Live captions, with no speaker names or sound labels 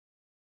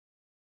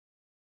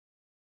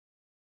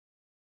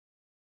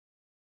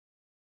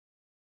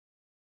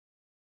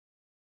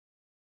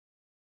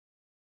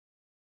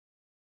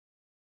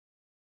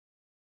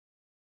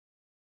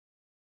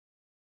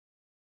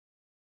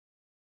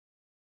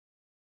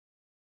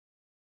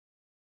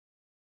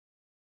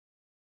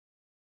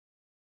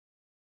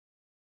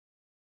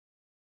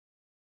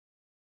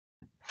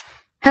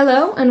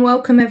Hello and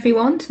welcome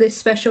everyone to this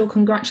special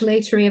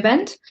congratulatory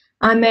event.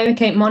 I'm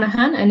Mary-Kate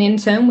Monaghan, an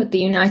intern with the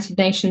United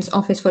Nations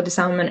Office for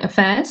Disarmament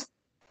Affairs.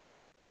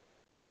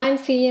 I'm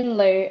Fiyin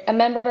Liu, a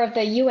member of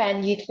the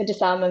UN Youth for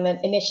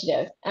Disarmament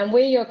Initiative, and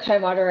we're your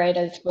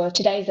co-moderators for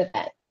today's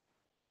event.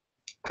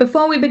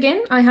 Before we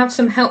begin, I have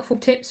some helpful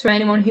tips for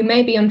anyone who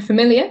may be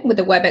unfamiliar with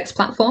the WebEx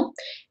platform.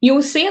 You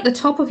will see at the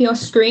top of your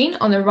screen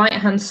on the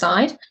right-hand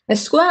side a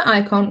square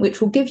icon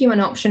which will give you an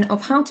option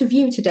of how to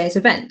view today's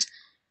event.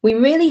 We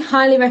really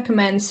highly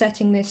recommend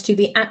setting this to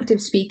the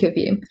active speaker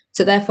view,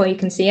 so therefore you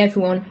can see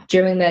everyone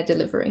during their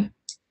delivery.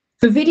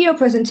 For video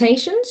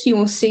presentations, you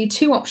will see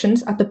two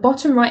options at the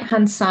bottom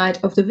right-hand side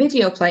of the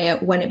video player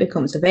when it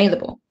becomes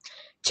available.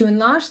 To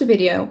enlarge the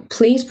video,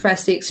 please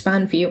press the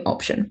Expand View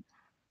option.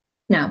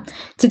 Now,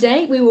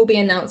 today we will be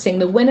announcing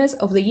the winners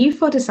of the Youth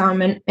for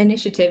Disarmament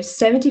Initiative's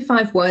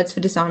 75 Words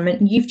for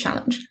Disarmament Youth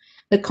Challenge.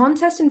 The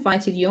contest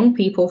invited young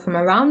people from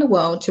around the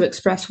world to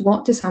express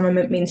what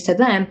disarmament means to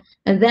them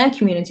and their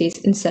communities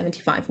in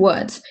 75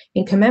 words,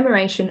 in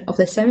commemoration of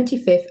the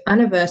 75th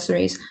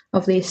anniversaries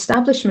of the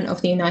establishment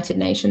of the United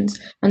Nations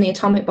and the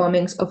atomic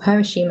bombings of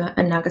Hiroshima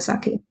and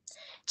Nagasaki.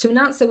 To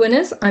announce the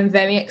winners, I'm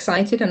very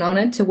excited and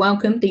honoured to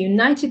welcome the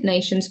United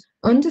Nations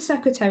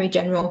Under-Secretary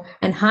General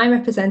and High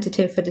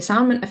Representative for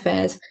Disarmament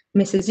Affairs,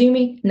 Ms.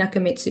 Azumi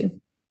Nakamitsu.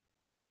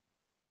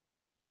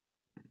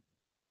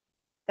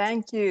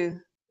 Thank you.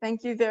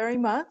 Thank you very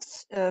much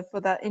for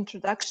that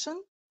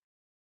introduction.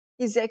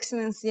 His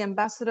Excellency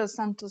Ambassador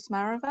Santos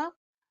Marava,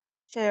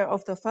 Chair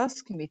of the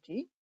First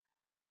Committee,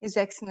 His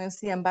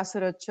Excellency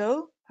Ambassador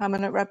Cho,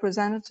 Permanent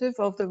Representative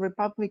of the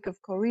Republic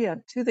of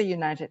Korea to the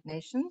United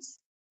Nations,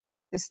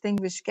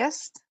 distinguished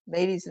guests,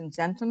 ladies and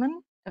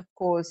gentlemen, of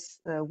course,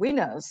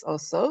 winners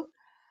also.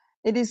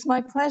 It is my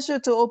pleasure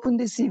to open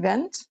this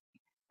event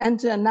and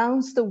to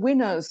announce the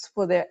winners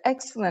for their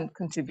excellent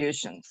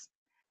contributions.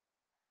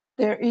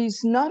 There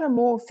is not a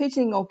more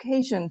fitting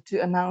occasion to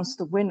announce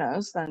the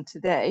winners than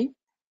today,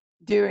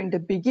 during the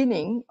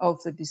beginning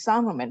of the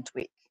Disarmament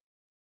Week.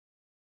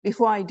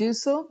 Before I do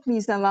so,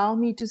 please allow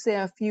me to say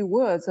a few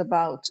words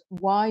about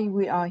why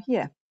we are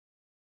here.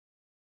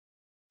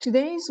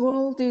 Today's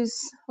world is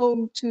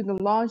home to the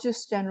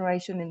largest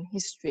generation in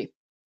history,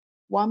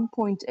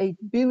 1.8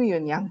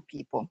 billion young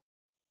people.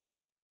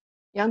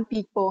 Young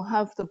people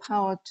have the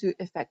power to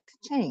effect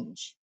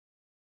change.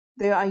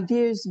 Their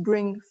ideas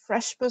bring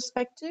fresh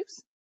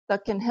perspectives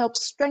that can help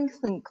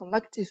strengthen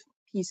collective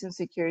peace and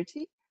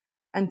security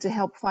and to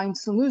help find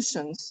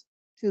solutions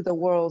to the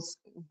world's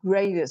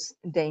greatest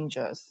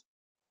dangers.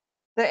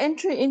 The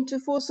entry into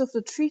force of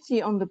the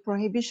Treaty on the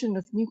Prohibition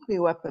of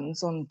Nuclear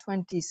Weapons on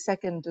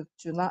 22nd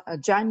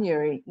of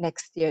January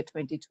next year,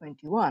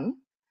 2021,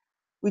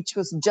 which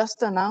was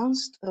just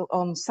announced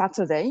on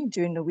Saturday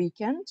during the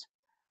weekend,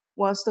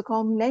 was the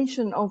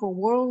culmination of a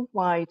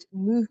worldwide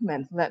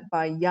movement led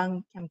by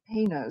young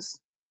campaigners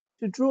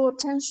to draw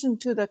attention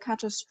to the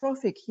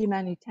catastrophic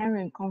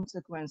humanitarian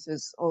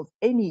consequences of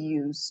any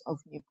use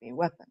of nuclear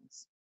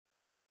weapons.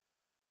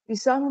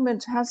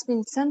 Disarmament has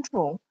been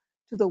central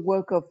to the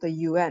work of the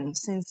UN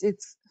since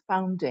its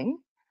founding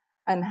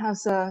and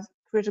has a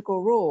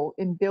critical role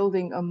in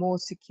building a more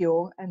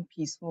secure and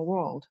peaceful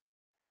world.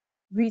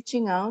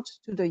 Reaching out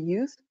to the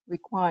youth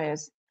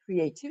requires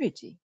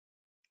creativity.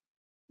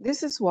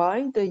 This is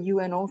why the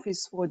UN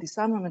Office for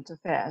Disarmament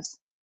Affairs,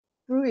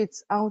 through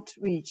its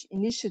outreach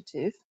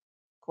initiative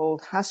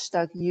called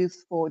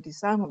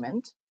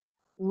 #YouthForDisarmament,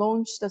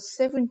 launched the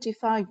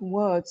 75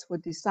 Words for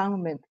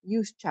Disarmament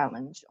Youth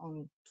Challenge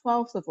on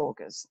 12th of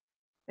August,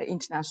 the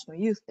International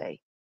Youth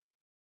Day.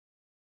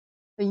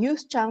 The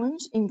Youth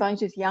Challenge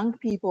invited young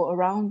people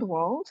around the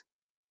world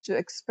to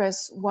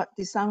express what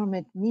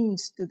disarmament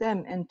means to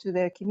them and to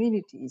their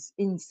communities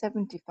in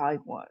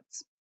 75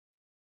 words.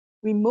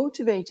 We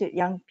motivated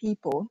young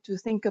people to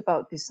think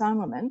about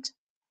disarmament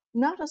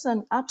not as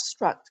an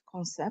abstract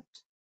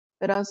concept,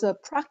 but as a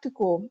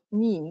practical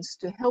means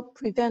to help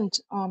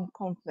prevent armed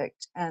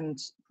conflict and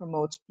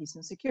promote peace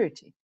and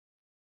security.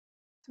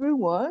 Through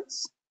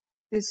words,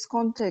 this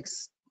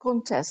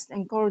contest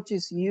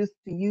encourages youth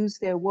to use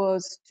their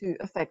words to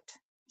effect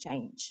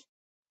change.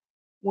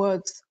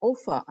 Words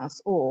offer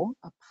us all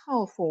a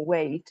powerful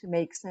way to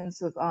make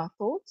sense of our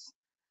thoughts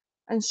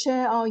and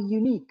share our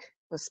unique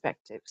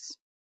perspectives.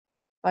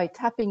 By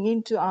tapping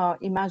into our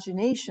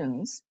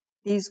imaginations,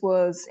 these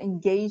words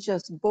engage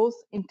us both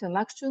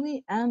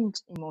intellectually and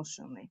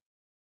emotionally.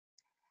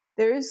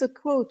 There is a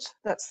quote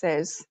that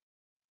says,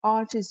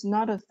 "Art is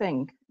not a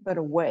thing, but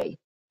a way."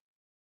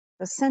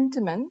 The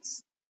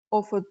sentiments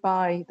offered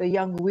by the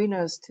young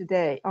winners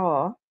today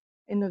are,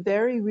 in a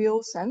very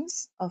real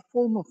sense, a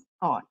form of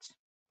art.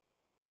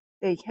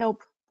 They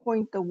help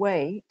point the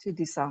way to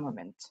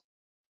disarmament.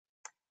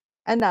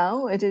 And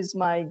now it is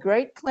my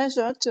great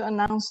pleasure to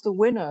announce the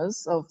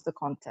winners of the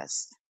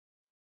contest.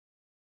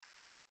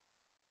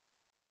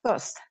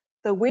 First,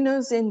 the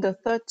winners in the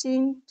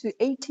 13 to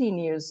 18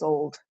 years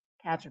old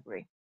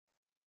category.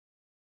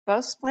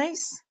 First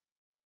place,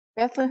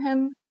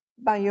 Bethlehem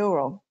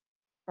Bayoro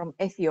from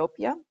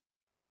Ethiopia.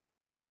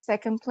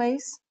 Second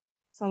place,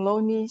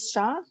 Saloni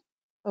Shah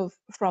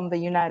from the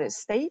United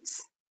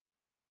States.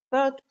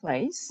 Third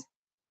place,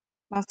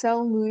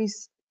 Marcel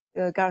Luis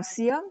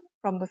Garcia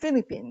from the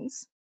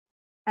Philippines.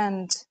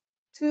 And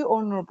 2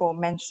 honorable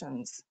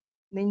mentions,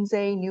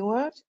 Lindsay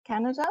Neward,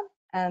 Canada,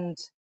 and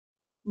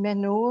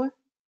Menoor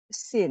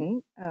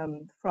Sin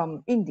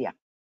from India.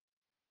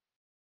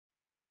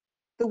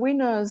 The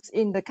winners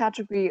in the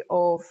category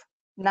of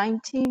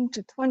 19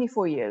 to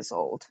 24 years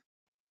old.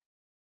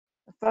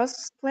 The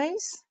first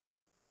place,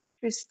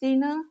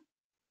 Christina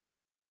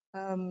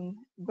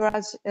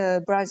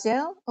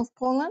Brazel of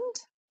Poland.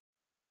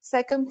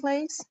 Second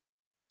place,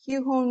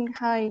 Hyun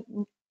Hai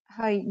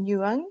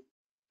Nguyen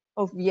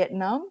of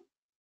Vietnam.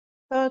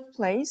 Third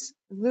place,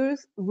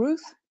 Ruth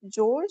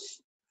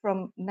George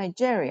from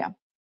Nigeria.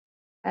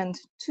 And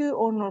 2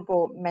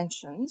 honorable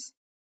mentions,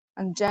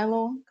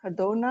 Angelo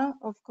Cardona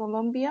of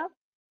Colombia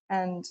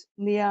and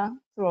Leah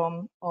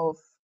Throm of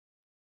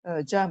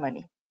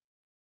Germany.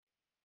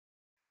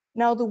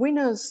 Now the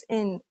winners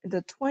in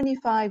the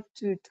 25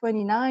 to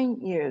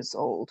 29 years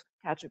old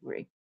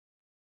category.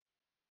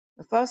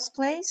 The first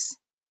place,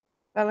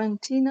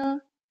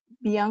 Valentina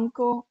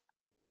Bianco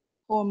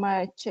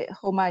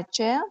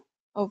Homaichea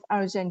of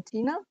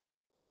Argentina.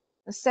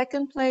 The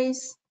second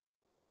place,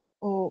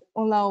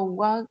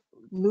 Olaoluwa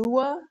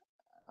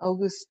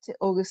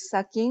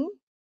Augustakin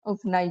of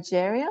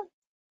Nigeria.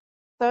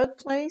 Third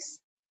place,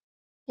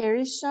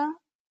 Kerisha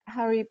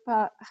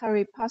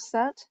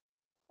Haripasat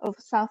of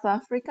South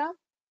Africa.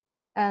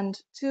 And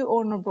 2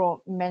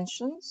 honorable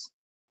mentions,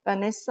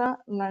 Vanessa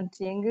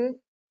Lantiengu,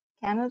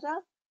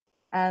 Canada,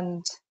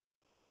 and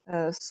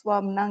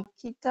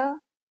Swamnankita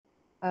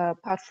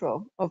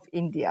Patro of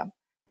India.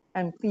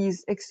 And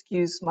please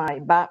excuse my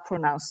bad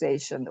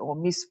pronunciation or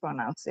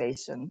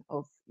mispronunciation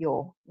of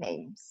your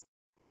names.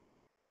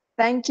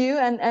 Thank you,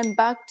 and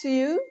back to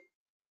you.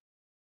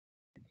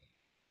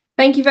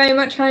 Thank you very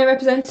much, High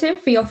Representative,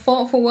 for your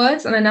thoughtful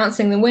words on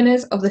announcing the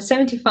winners of the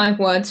 75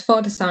 Words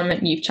for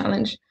Disarmament Youth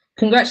Challenge.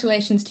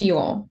 Congratulations to you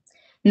all.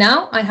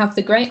 Now I have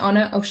the great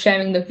honour of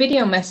sharing the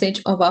video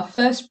message of our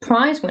first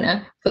prize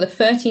winner for the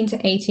 13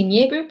 to 18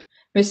 year group,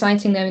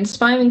 reciting their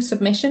inspiring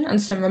submission and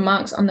some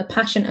remarks on the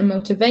passion and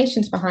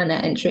motivations behind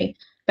their entry,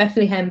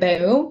 Bethlehem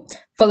Beirut,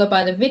 followed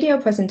by the video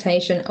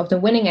presentation of the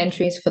winning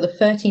entries for the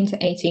 13 to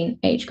 18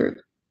 age group.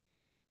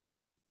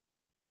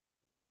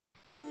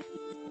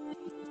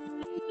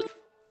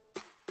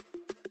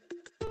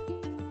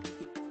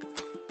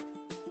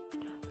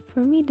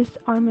 For me,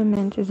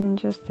 disarmament isn't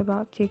just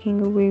about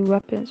taking away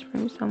weapons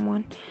from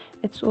someone.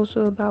 It's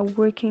also about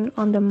working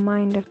on the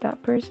mind of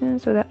that person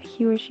so that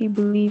he or she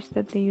believes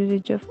that the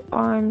usage of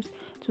arms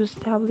to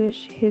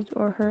establish his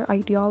or her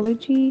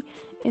ideology,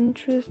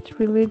 interest,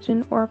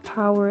 religion, or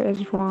power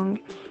is wrong.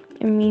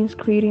 It means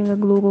creating a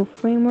global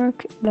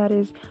framework that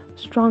is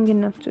strong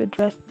enough to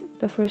address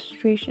the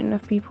frustration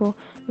of people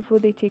before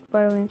they take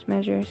violent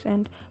measures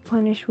and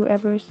punish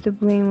whoever is to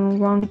blame when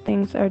wrong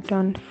things are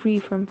done, free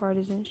from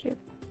partisanship.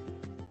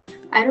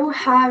 I don't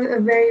have a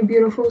very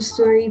beautiful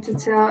story to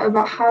tell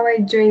about how I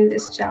joined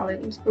this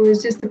challenge. It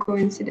was just a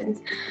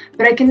coincidence.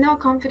 But I can now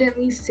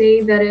confidently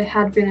say that it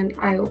had been an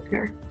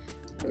eye-opener.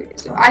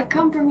 So I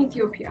come from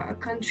Ethiopia, a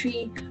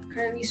country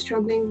currently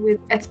struggling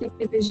with ethnic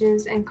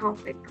divisions and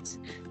conflicts.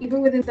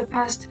 Even within the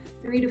past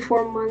 3 to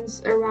 4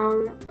 months,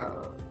 around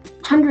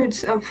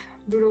hundreds of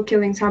brutal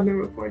killings have been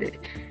reported.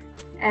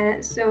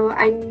 And so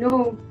I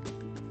know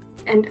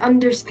and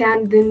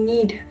understand the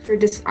need for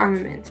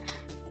disarmament.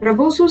 But I've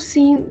also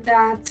seen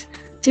that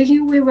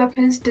taking away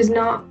weapons does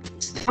not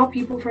stop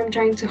people from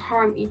trying to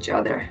harm each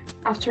other.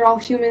 After all,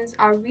 humans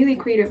are really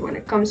creative when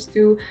it comes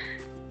to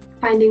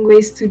finding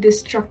ways to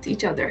destruct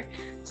each other.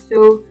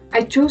 So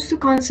I chose to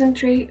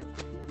concentrate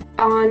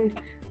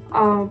on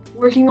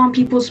working on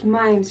people's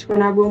minds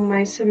when I wrote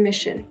my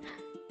submission.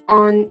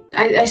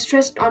 I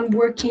stressed on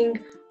working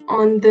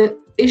on the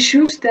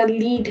issues that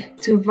lead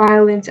to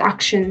violent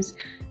actions.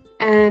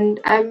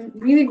 And I'm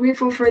really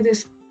grateful for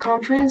this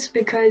conference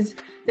because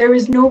there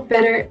is no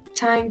better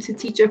time to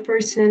teach a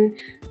person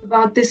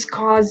about this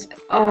cause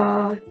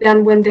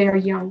than when they are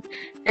young.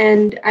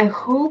 And I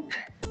hope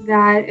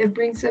that it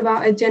brings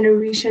about a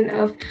generation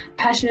of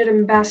passionate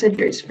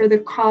ambassadors for the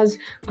cause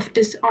of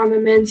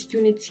disarmament,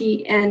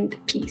 unity, and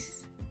peace.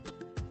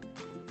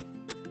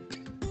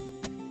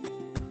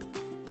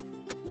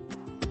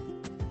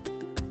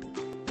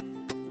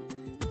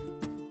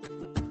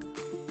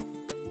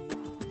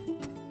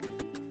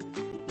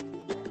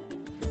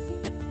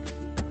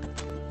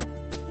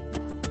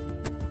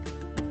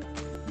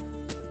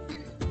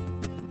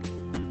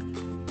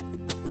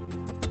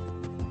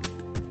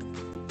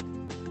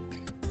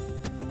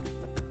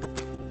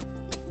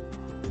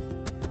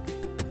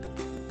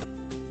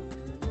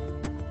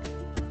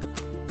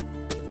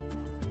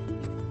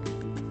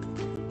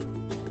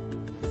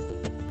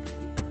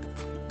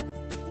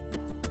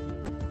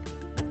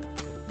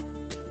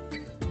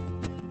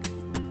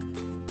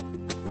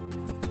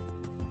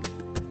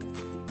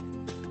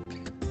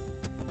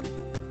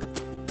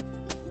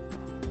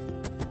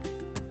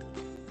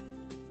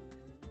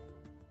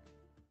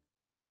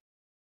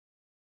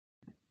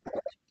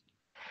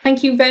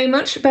 Thank you very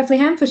much,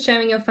 Bethlehem, for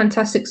sharing your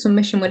fantastic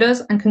submission with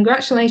us, and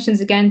congratulations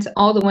again to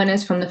all the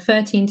winners from the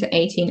 13 to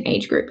 18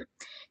 age group.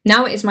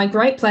 Now it is my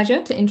great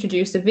pleasure to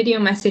introduce the video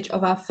message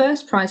of our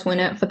first prize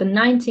winner for the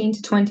 19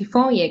 to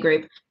 24 year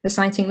group,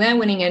 reciting their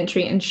winning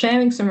entry and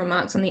sharing some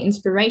remarks on the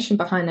inspiration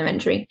behind their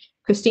entry,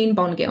 Christine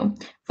Bongill,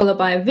 followed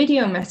by a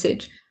video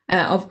message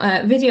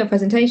video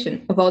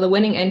presentation of all the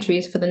winning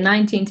entries for the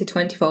 19 to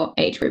 24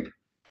 age group.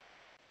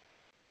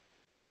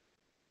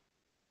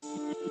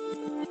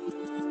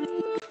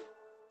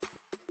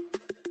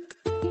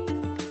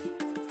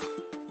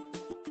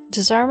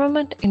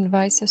 Disarmament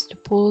invites us to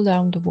pull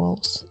down the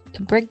walls,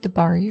 to break the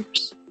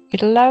barriers.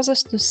 It allows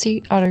us to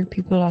see other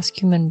people as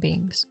human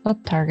beings,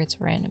 not targets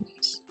or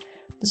enemies.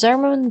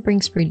 Disarmament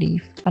brings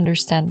relief,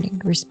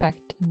 understanding,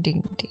 respect, and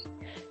dignity.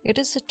 It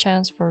is a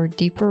chance for a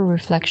deeper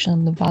reflection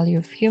on the value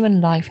of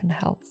human life and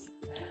health,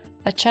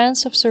 a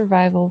chance of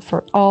survival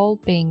for all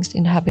beings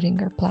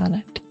inhabiting our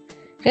planet.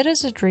 It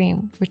is a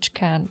dream which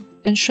can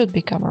and should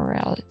become a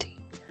reality.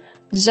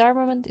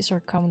 Disarmament is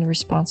our common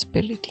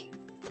responsibility.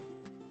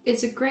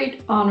 It's a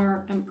great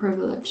honor and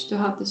privilege to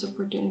have this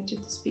opportunity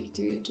to speak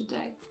to you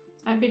today.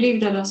 I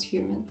believe that as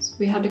humans,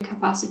 we have the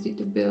capacity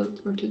to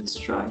build or to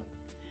destroy.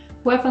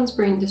 Weapons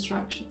bring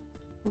destruction.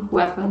 With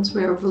weapons,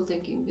 we are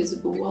building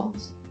invisible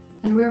walls.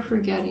 And we are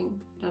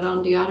forgetting that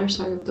on the other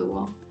side of the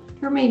wall,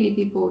 there may be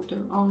people with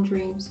their own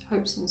dreams,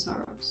 hopes, and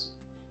sorrows.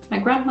 My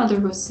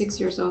grandmother was 6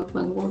 years old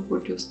when World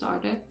War II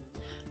started,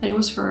 and it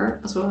was her,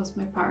 as well as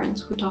my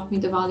parents, who taught me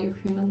the value of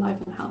human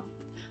life and health,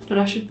 that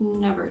I should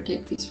never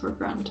take peace for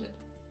granted.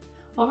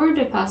 Over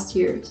the past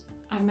years,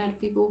 I've met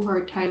people who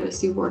are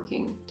tirelessly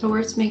working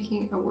towards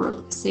making a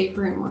world a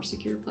safer and more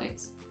secure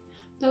place.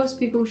 Those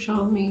people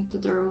showed me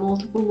that there are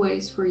multiple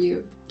ways for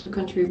you to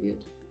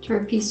contribute to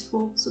a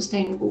peaceful,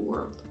 sustainable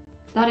world.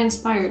 That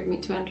inspired me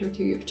to enter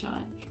the Youth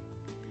Challenge.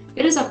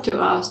 It is up to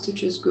us to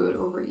choose good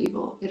over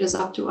evil. It is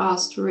up to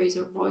us to raise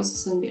our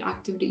voices and be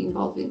actively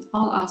involved in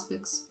all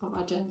aspects of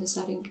agenda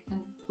setting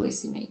and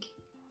policy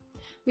making.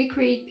 We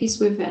create peace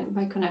within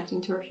by connecting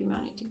to our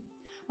humanity.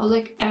 I would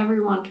like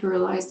everyone to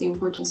realize the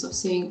importance of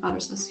seeing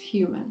others as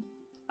human,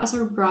 as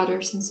our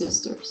brothers and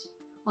sisters.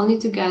 Only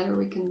together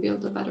we can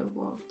build a better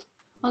world.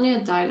 Only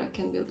a dialogue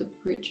can build a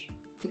bridge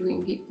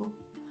between people.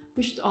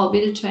 We should all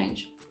be the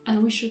change,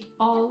 and we should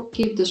all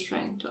give the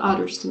strength to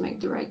others to make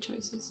the right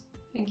choices.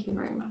 Thank you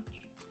very much.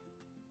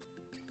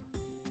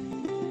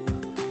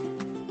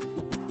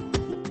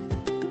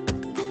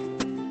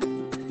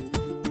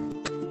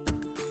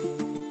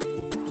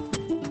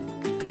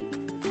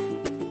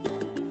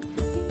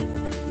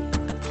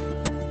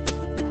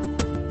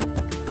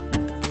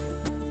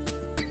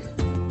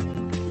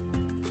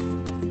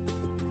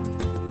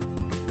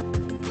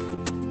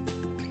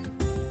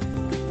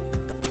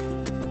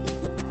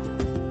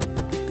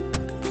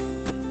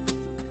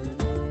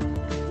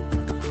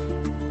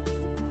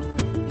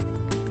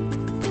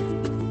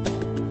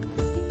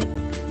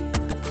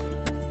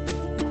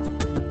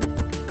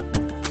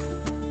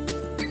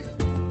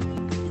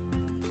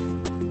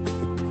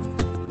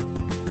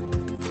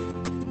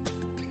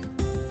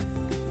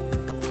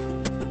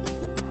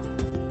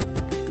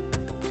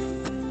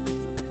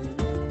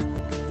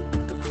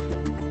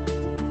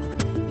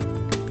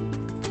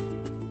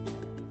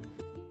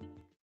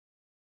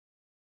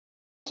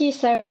 Thank you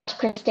so much,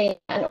 Christine,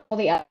 and all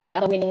the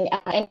other winning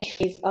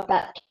entries of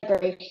that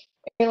category.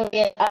 It really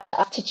is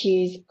up to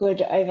choose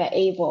good over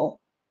evil.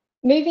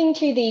 Moving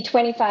to the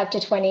 25 to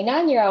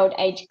 29-year-old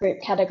age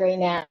group category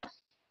now.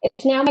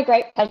 It's now my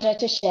great pleasure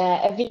to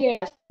share a video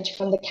message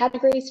from the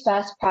category's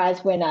first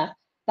prize winner,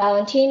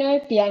 Valentino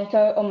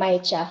Bianco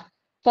Omaicha,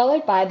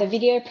 followed by the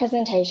video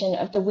presentation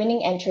of the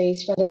winning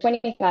entries from the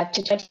 25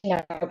 to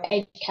 29-year-old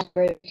age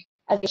category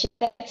as they share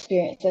their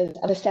experiences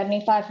of the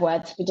 75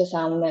 Words for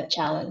Disarmament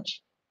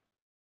Challenge.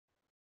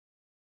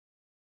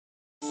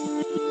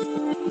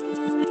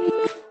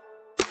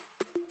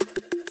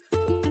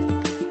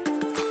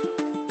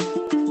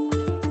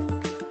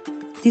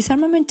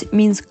 Disarmament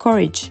means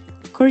courage.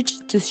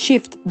 Courage to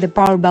shift the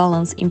power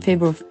balance in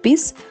favor of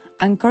peace,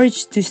 and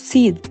courage to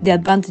cede the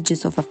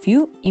advantages of a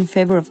few in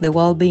favor of the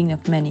well-being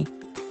of many.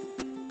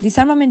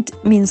 Disarmament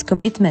means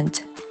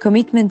commitment.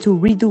 Commitment to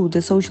redo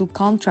the social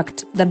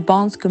contract that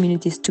bonds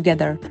communities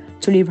together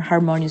to live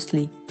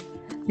harmoniously.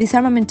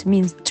 Disarmament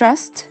means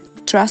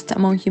trust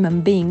among human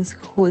beings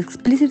who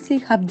explicitly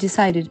have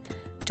decided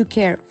to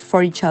care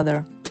for each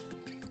other.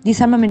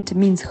 Disarmament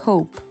means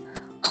hope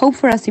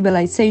for a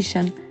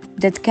civilization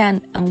that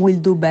can and will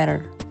do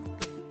better.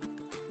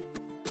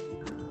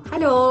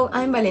 Hello,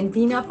 I'm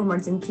Valentina from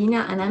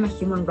Argentina and I'm a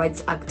human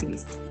rights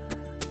activist.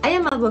 I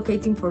am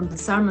advocating for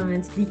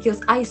disarmament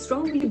because I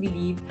strongly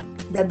believe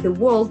that the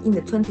world in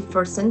the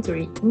 21st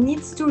century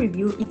needs to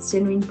review its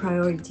genuine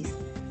priorities.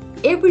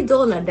 Every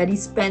dollar that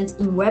is spent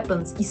in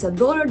weapons is a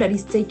dollar that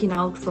is taken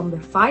out from the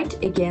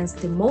fight against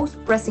the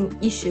most pressing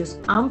issues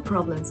and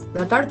problems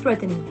that are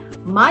threatening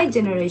my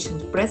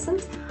generation's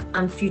present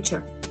and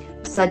future,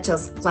 such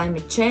as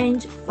climate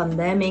change,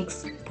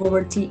 pandemics,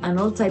 poverty, and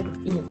all types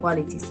of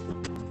inequalities.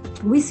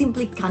 We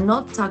simply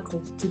cannot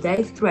tackle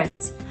today's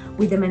threats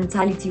with the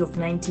mentality of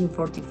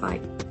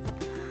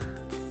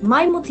 1945.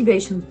 My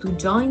motivation to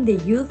join the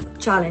Youth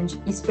Challenge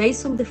is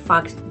based on the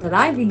fact that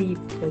I believe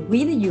that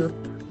we, the youth,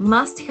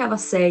 must have a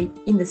say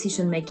in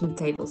decision-making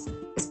tables,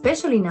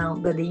 especially now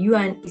that the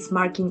UN is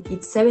marking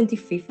its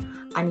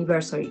 75th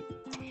anniversary.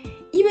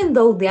 Even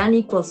though the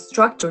unequal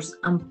structures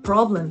and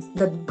problems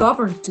that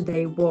govern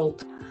today's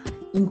world,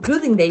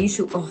 including the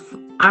issue of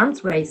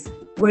arms race,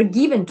 were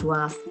given to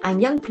us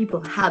and young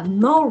people had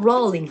no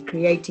role in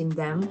creating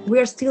them, we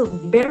are still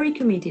very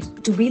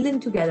committed to building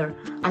together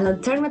an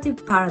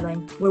alternative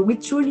paradigm where we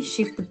truly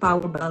shift the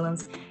power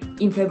balance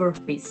in favor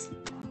of peace.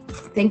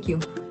 Thank you.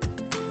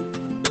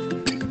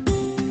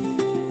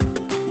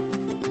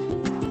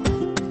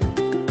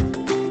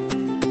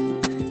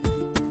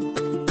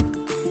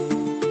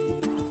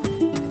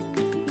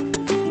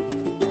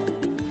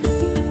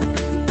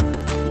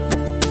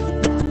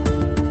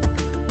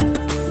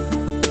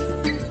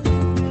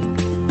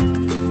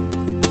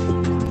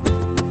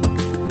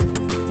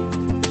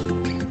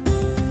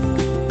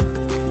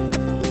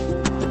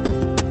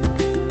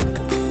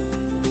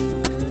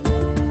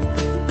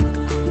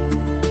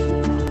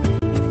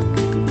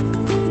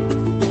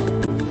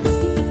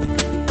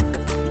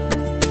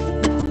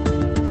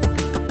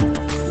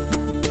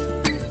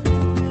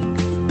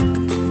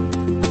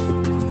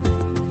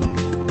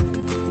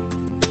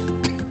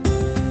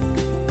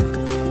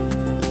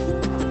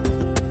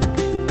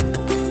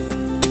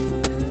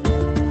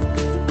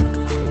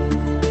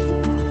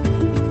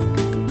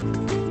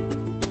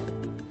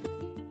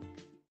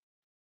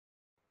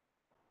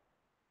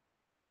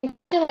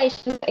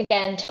 Congratulations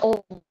again to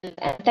all of you,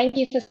 and thank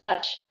you for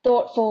such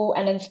thoughtful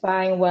and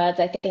inspiring words.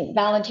 I think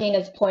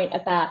Valentina's point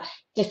about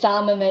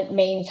disarmament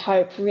means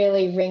hope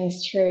really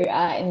rings true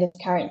in this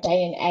current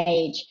day and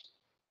age.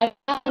 I'm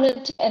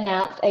honored to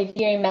announce a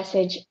video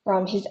message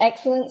from His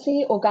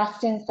Excellency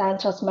Agustin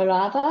Santos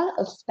Morava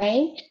of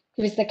Spain,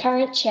 who is the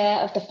current chair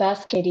of the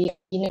First Committee of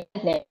the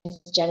United Nations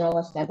General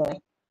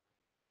Assembly.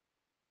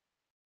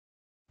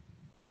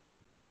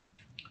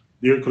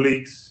 Dear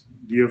colleagues,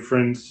 dear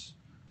friends,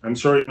 I'm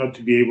sorry not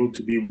to be able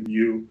to be with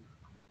you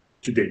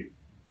today,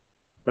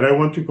 but I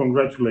want to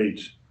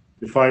congratulate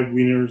the 5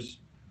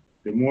 winners,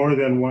 the more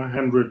than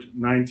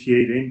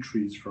 198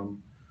 entries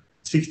from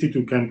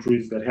 62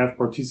 countries that have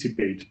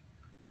participated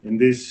in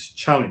this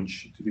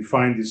challenge to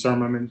define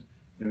disarmament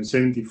in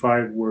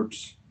 75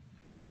 words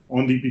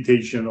on the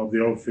invitation of the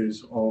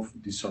Office of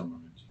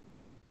Disarmament.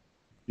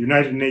 The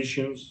United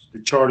Nations, the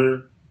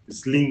Charter,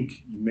 is linked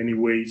in many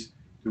ways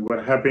to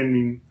what happened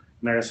in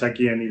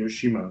Nagasaki and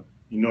Hiroshima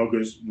in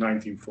August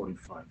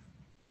 1945.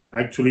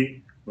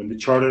 Actually, when the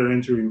Charter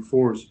entered in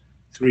force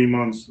 3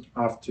 months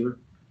after,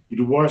 it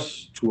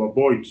was to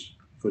avoid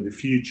for the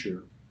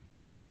future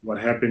what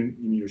happened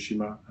in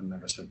Hiroshima and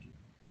Nagasaki,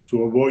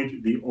 to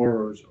avoid the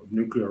horrors of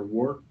nuclear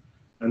war,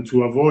 and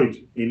to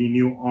avoid any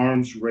new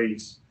arms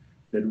race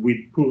that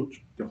would put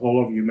the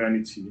whole of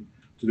humanity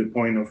to the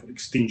point of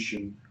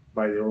extinction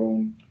by their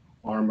own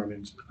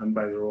armament and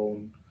by their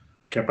own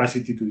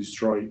capacity to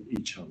destroy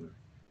each other.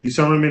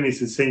 Disarmament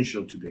is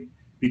essential today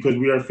because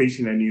we are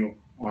facing a new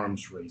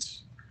arms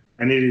race.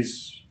 And it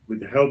is with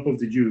the help of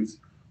the youth,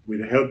 with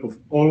the help of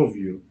all of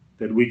you,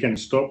 that we can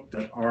stop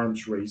that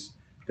arms race,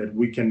 that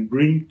we can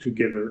bring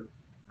together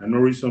an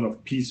horizon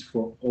of peace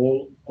for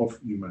all of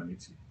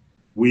humanity.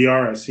 We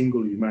are a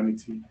single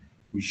humanity.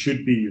 We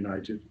should be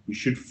united. We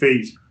should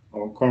face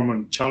our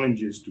common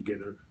challenges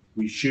together.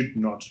 We should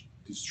not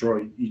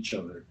destroy each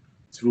other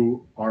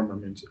through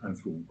armament and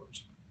through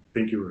wars.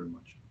 Thank you very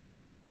much.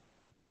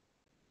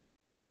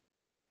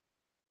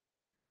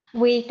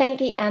 We thank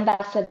the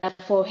Ambassador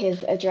for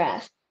his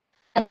address.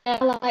 And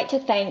I'd like to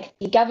thank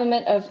the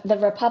government of the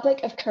Republic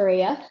of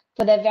Korea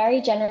for their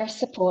very generous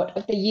support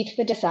of the Youth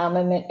for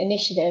Disarmament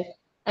initiative,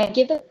 and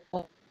give the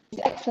floor to His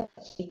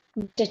Excellency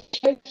Mr.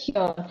 Cho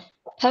Hyun,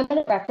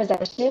 Permanent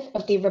Representative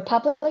of the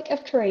Republic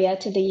of Korea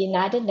to the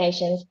United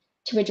Nations,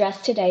 to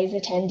address today's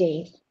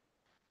attendees.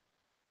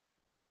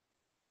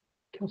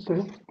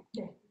 Good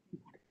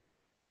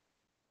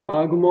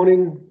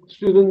morning,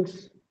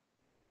 students,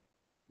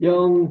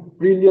 young,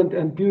 brilliant,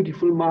 and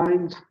beautiful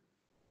minds.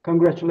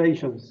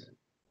 Congratulations.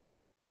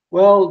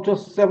 Well,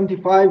 just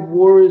 75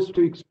 words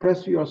to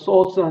express your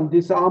thoughts on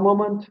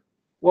disarmament.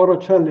 What a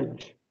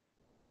challenge.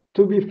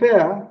 To be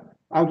fair,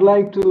 I'd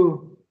like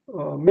to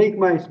make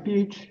my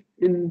speech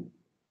in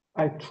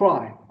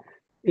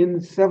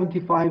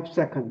 75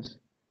 seconds.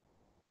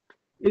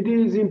 It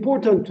is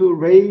important to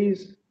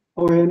raise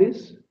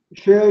awareness,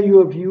 share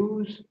your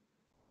views,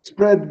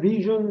 spread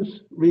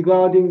visions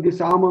regarding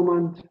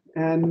disarmament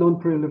and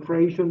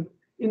non-proliferation,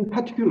 in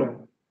particular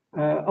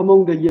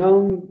among the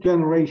young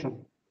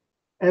generation.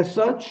 As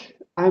such,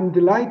 I'm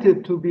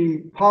delighted to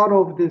be part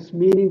of this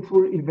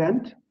meaningful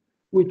event,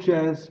 which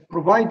has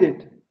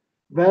provided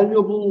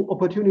valuable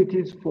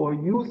opportunities for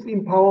youth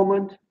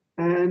empowerment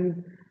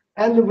and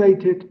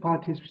elevated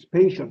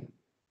participation.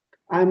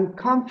 I'm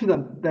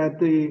confident that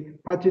the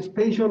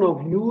participation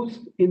of youth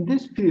in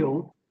this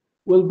field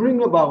will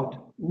bring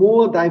about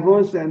more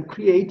diverse and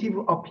creative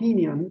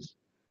opinions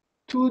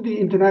to the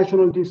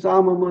international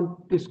disarmament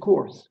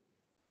discourse.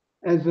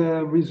 As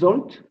a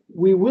result,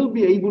 we will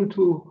be able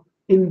to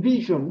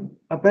envision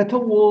a better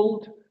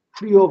world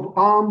free of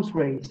arms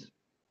race.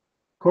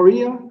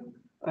 Korea,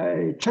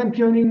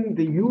 championing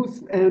the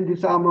Youth and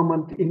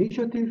Disarmament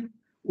Initiative,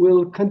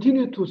 will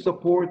continue to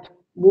support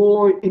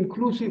more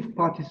inclusive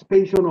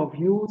participation of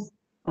youth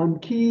on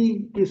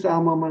key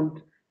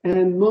disarmament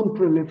and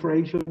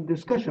non-proliferation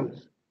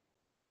discussions.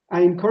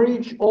 I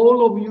encourage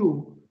all of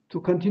you to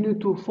continue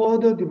to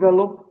further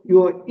develop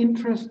your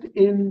interest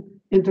in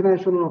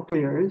international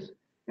affairs,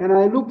 and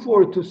I look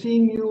forward to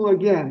seeing you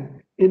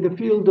again in the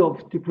field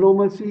of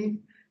diplomacy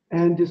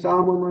and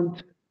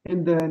disarmament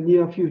in the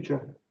near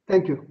future.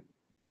 Thank you.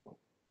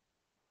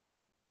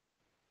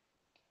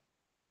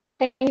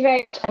 Thank you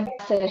very much,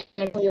 Ambassador,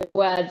 for your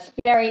words.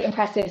 Very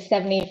impressive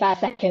 75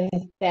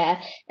 seconds there.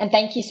 And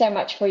thank you so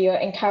much for your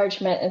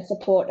encouragement and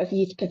support of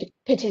youth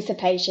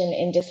participation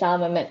in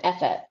disarmament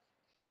efforts.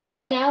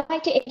 Now I'd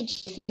like to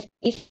introduce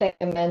East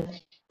Thurman,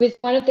 who is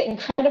one of the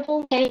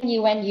incredible 10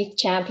 UN Youth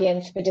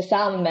Champions for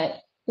Disarmament,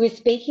 who is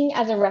speaking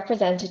as a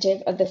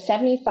representative of the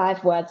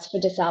 75 Words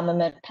for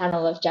Disarmament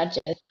panel of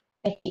judges.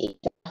 Thank you,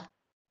 Issa.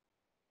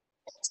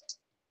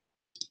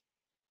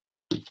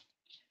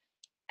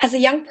 As a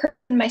young person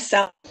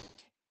myself,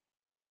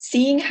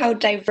 seeing how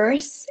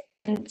diverse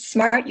and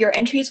smart your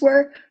entries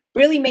were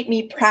really made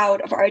me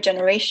proud of our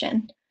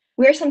generation.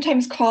 We're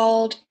sometimes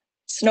called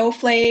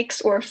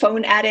snowflakes or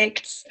phone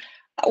addicts,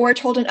 or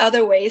told in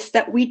other ways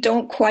that we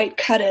don't quite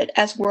cut it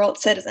as world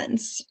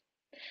citizens.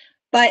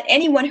 But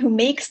anyone who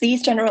makes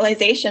these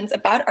generalizations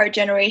about our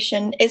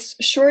generation is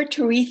sure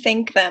to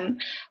rethink them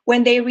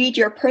when they read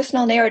your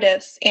personal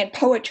narratives and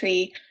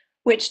poetry,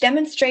 which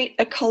demonstrate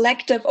a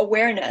collective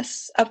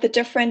awareness of the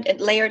different and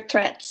layered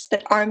threats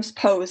that arms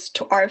pose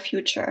to our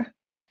future.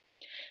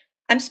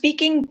 I'm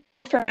speaking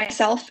for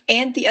myself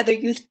and the other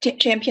youth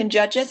champion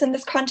judges in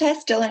this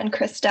contest, Dylan and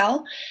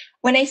Christelle,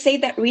 when I say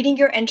that reading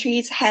your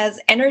entries has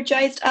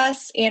energized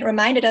us and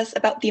reminded us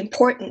about the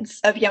importance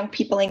of young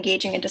people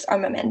engaging in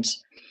disarmament.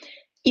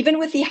 Even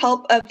with the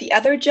help of the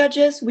other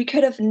judges, we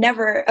could have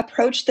never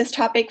approached this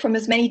topic from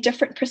as many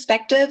different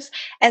perspectives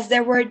as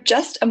there were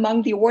just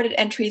among the awarded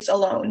entries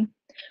alone.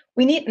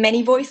 We need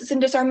many voices in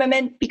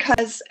disarmament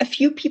because a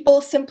few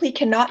people simply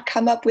cannot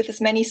come up with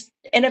as many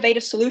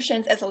innovative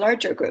solutions as a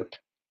larger group.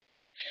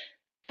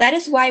 That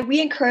is why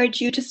we encourage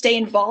you to stay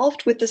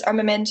involved with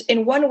disarmament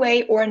in one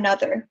way or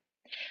another.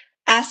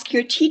 Ask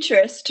your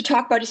teachers to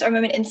talk about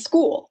disarmament in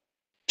school.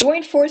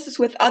 Join forces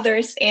with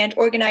others and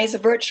organize a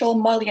virtual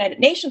Model United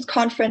Nations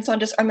conference on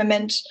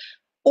disarmament,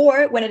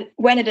 or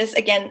when it is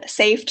again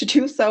safe to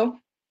do so,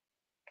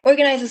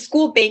 organize a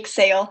school bake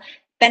sale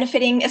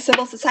benefiting a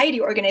civil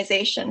society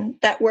organization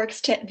that works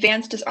to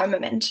advance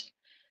disarmament.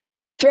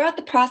 Throughout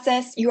the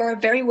process, you are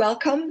very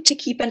welcome to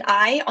keep an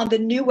eye on the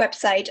new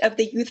website of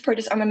the Youth for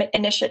Disarmament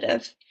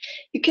Initiative.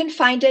 You can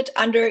find it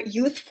under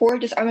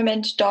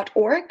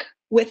youthfordisarmament.org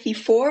with the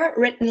 4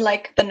 written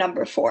like the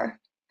number 4.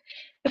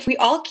 If we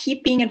all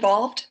keep being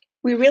involved,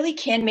 we really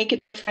can make a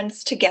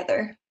difference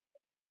together.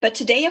 But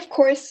today, of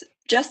course,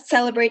 just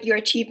celebrate your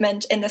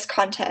achievement in this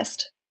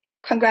contest.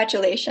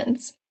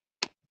 Congratulations.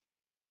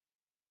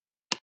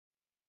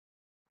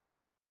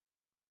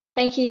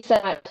 Thank you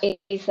so much,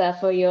 Issa,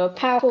 for your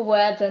powerful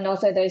words and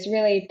also those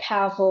really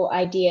powerful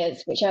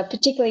ideas, which are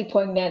particularly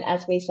poignant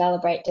as we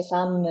celebrate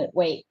Disarmament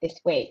Week this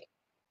week.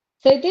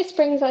 So this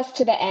brings us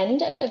to the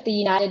end of the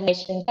United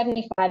Nations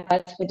 75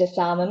 Words for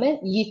Disarmament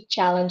Youth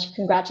Challenge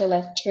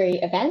Congratulatory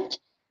event,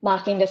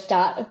 marking the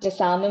start of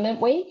Disarmament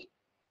Week.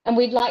 And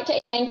we'd like to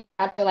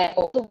congratulate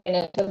all the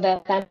winners of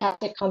the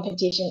fantastic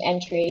competition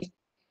entries,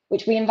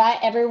 which we invite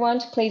everyone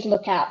to please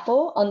look out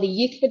for on the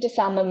Youth for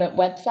Disarmament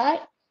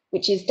website,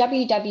 which is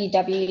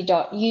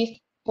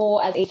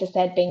www.youth4, as Issa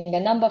said, being the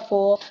number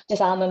 4,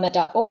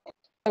 disarmament.org.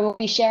 We'll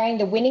be sharing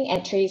the winning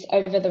entries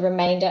over the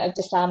remainder of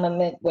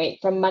Disarmament Week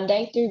from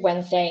Monday through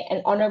Wednesday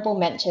and honourable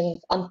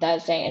mentions on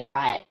Thursday and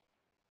Friday.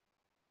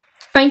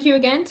 Thank you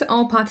again to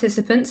all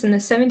participants in the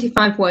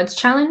 75 Words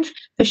Challenge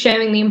for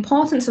sharing the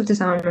importance of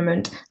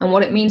disarmament and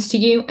what it means to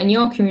you and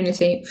your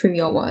community through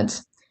your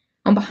words.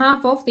 On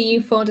behalf of the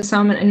Youth for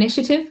Disarmament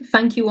Initiative,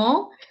 thank you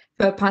all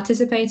for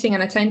participating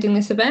and attending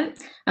this event,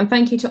 and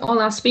thank you to all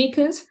our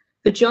speakers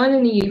for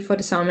joining the Youth for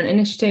Disarmament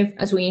Initiative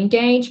as we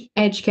engage,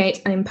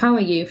 educate and empower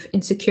youth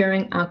in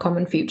securing our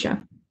common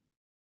future.